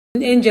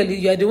Angel,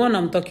 you are the one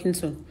I'm talking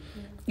to.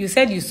 You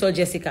said you saw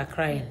Jessica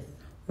crying.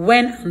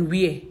 When and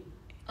where?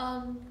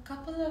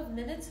 Couple of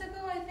minutes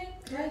ago, I think.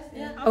 Right?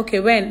 Yeah.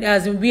 Okay, when?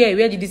 As in where?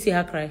 Where did you see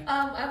her cry?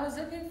 I was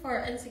looking for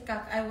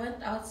Nsikak. I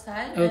went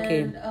outside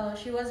and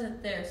she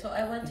wasn't there, so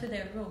I went to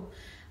their room.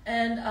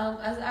 And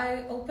as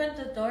I opened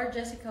the door,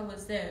 Jessica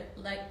was there.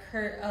 Like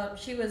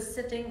she was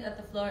sitting at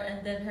the floor,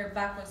 and then her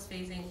back was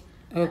facing.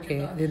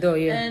 Okay, the door,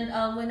 yeah.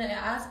 And when I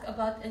asked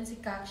about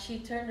Nsikak, she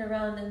turned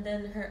around, and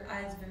then her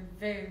eyes were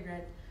very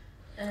red.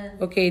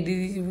 And okay,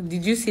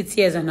 did you see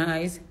tears on her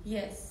eyes?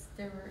 yes,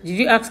 there were. Did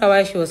you ask her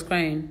why she was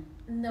crying?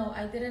 No,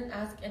 I didn't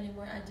ask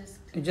anymore.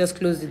 You just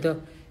closed the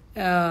door.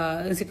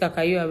 Nsikak,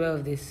 are you aware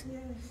of this?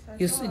 Yes,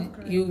 I saw her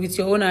crying. You with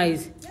your own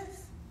eyes?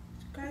 Yes,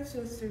 she cried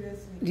so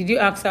seriously. Did you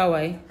ask her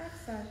why? I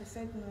asked her, she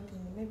said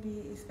nothing.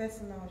 Maybe it's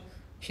personal.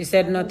 She said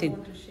I don't nothing.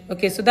 want to share.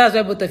 Okay, so that's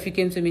why both of you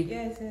came to me.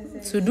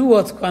 Yes. To do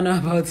what, Kwana,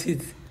 about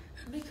it?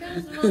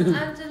 Because Mom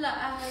Angela,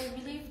 I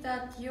believe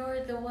that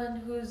you're the one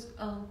who's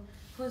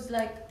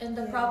like in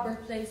the proper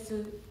place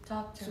to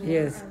talk to her.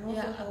 Yes. And also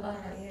help about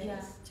her, it. yes.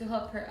 Yeah, to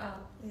help her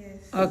out.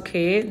 Yes.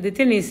 Okay, the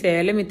thing is,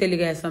 let me tell you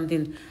guys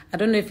something. I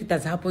don't know if it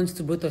has happened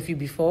to both of you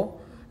before.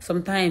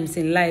 Sometimes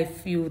in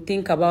life, you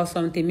think about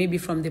something, maybe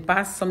from the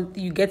past,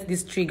 you get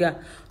this trigger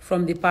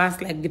from the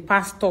past, like the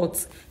past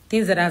thoughts,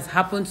 things that has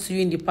happened to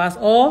you in the past,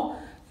 or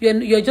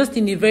you're just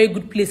in a very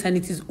good place and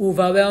it is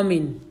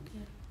overwhelming.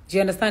 Do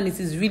you understand? It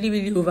is really,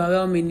 really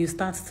overwhelming. You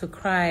start to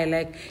cry.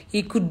 Like,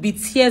 it could be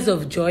tears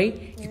of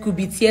joy. It could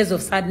be tears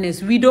of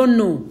sadness. We don't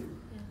know.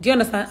 Do you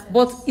understand?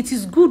 But it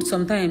is good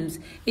sometimes.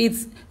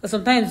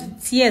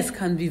 Sometimes tears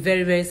can be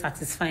very, very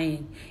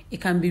satisfying.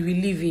 It can be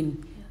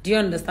relieving. Do you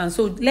understand?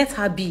 So let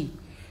her be.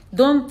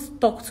 Don't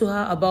talk to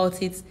her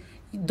about it.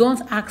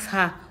 Don't ask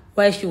her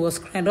why she was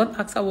crying. Don't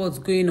ask her what's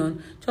going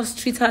on. Just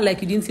treat her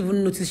like you didn't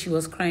even notice she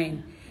was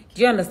crying.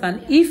 Do you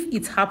understand? If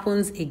it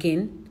happens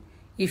again,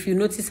 if you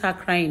notice her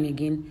crying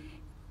again,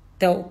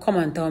 come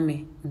and tell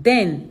me.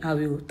 Then I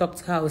will talk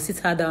to her. I will sit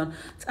her down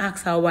to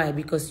ask her why,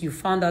 because you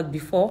found out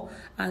before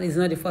and it's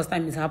not the first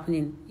time it's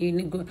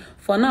happening.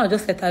 For now,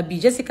 just let her be.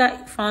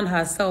 Jessica found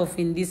herself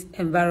in this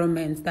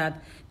environment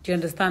that, do you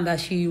understand, that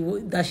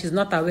she's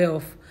not aware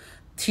of.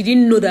 She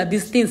didn't know that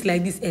these things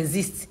like this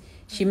exist.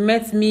 She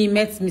met me,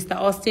 met Mr.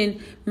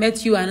 Austin,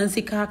 met you and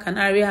Nsikak and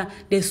Aria.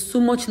 There's so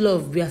much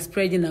love we are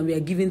spreading and we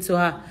are giving to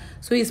her.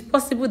 So it's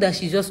possible that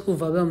she's just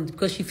overwhelmed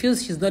because she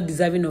feels she's not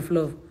deserving of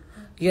love.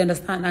 You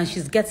understand? And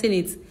she's getting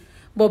it.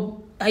 But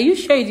are you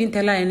sure you didn't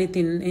tell her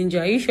anything,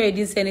 Angel? Are you sure you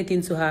didn't say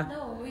anything to her?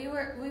 No, we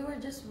were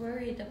just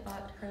worried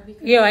about her.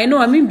 Because yeah, I know.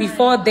 I mean,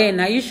 before then,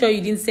 are you sure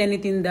you didn't say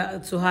anything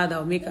to her that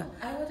will make her?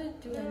 I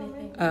wouldn't do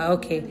anything.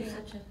 Okay. Do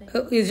such a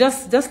thing. It's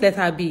just let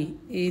her be.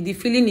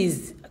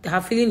 Her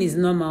feeling is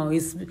normal.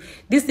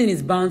 This thing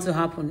is bound to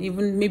happen,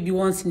 even maybe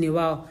once in a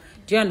while.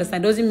 Do you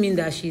understand? It doesn't mean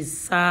that she's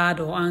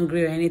sad or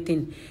angry or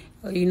anything.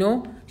 You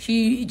know,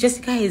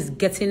 Jessica is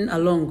getting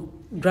along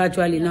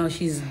gradually now.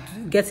 She's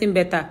getting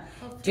better.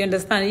 Do you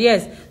understand?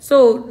 Yes.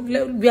 So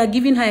we are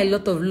giving her a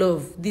lot of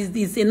love. This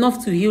is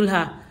enough to heal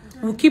her.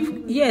 We'll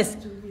keep, yes.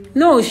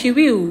 No, she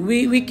will.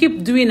 We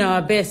keep doing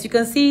our best. You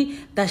can see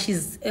that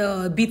she's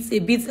a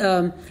bit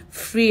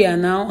freer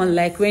now,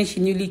 unlike when she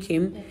newly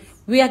came. Yes.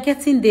 We are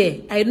getting there.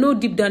 I know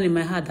deep down in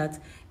my heart that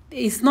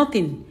it's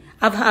nothing.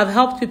 I've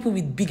helped people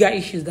with bigger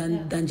issues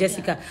than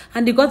Jessica,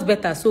 and they got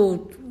better.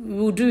 So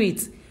we'll do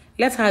it.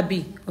 Let her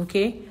be,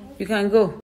 okay? You can go.